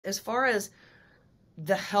as far as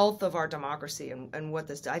the health of our democracy and what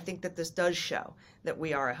this, I think that this does show that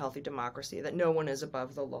we are a healthy democracy, that no one is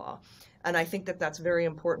above the law. And I think that that's very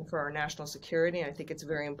important for our national security. And I think it's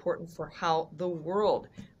very important for how the world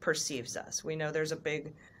perceives us. We know there's a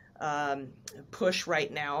big um, push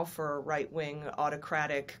right now for right-wing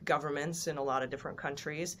autocratic governments in a lot of different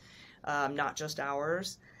countries, not just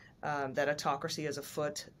ours, that autocracy is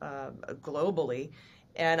afoot globally.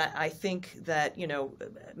 And I think that,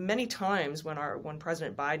 many times when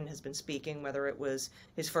President Biden has been speaking, whether it was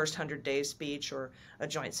his first 100 days speech or a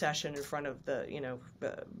joint session in front of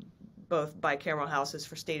both bicameral houses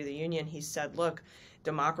for State of the Union, he said, look,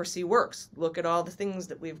 democracy works. Look at all the things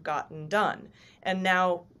that we've gotten done. And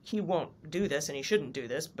now he won't do this, and he shouldn't do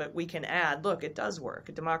this, but we can add, look, it does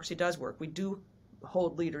work. Democracy does work. We do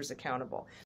hold leaders accountable.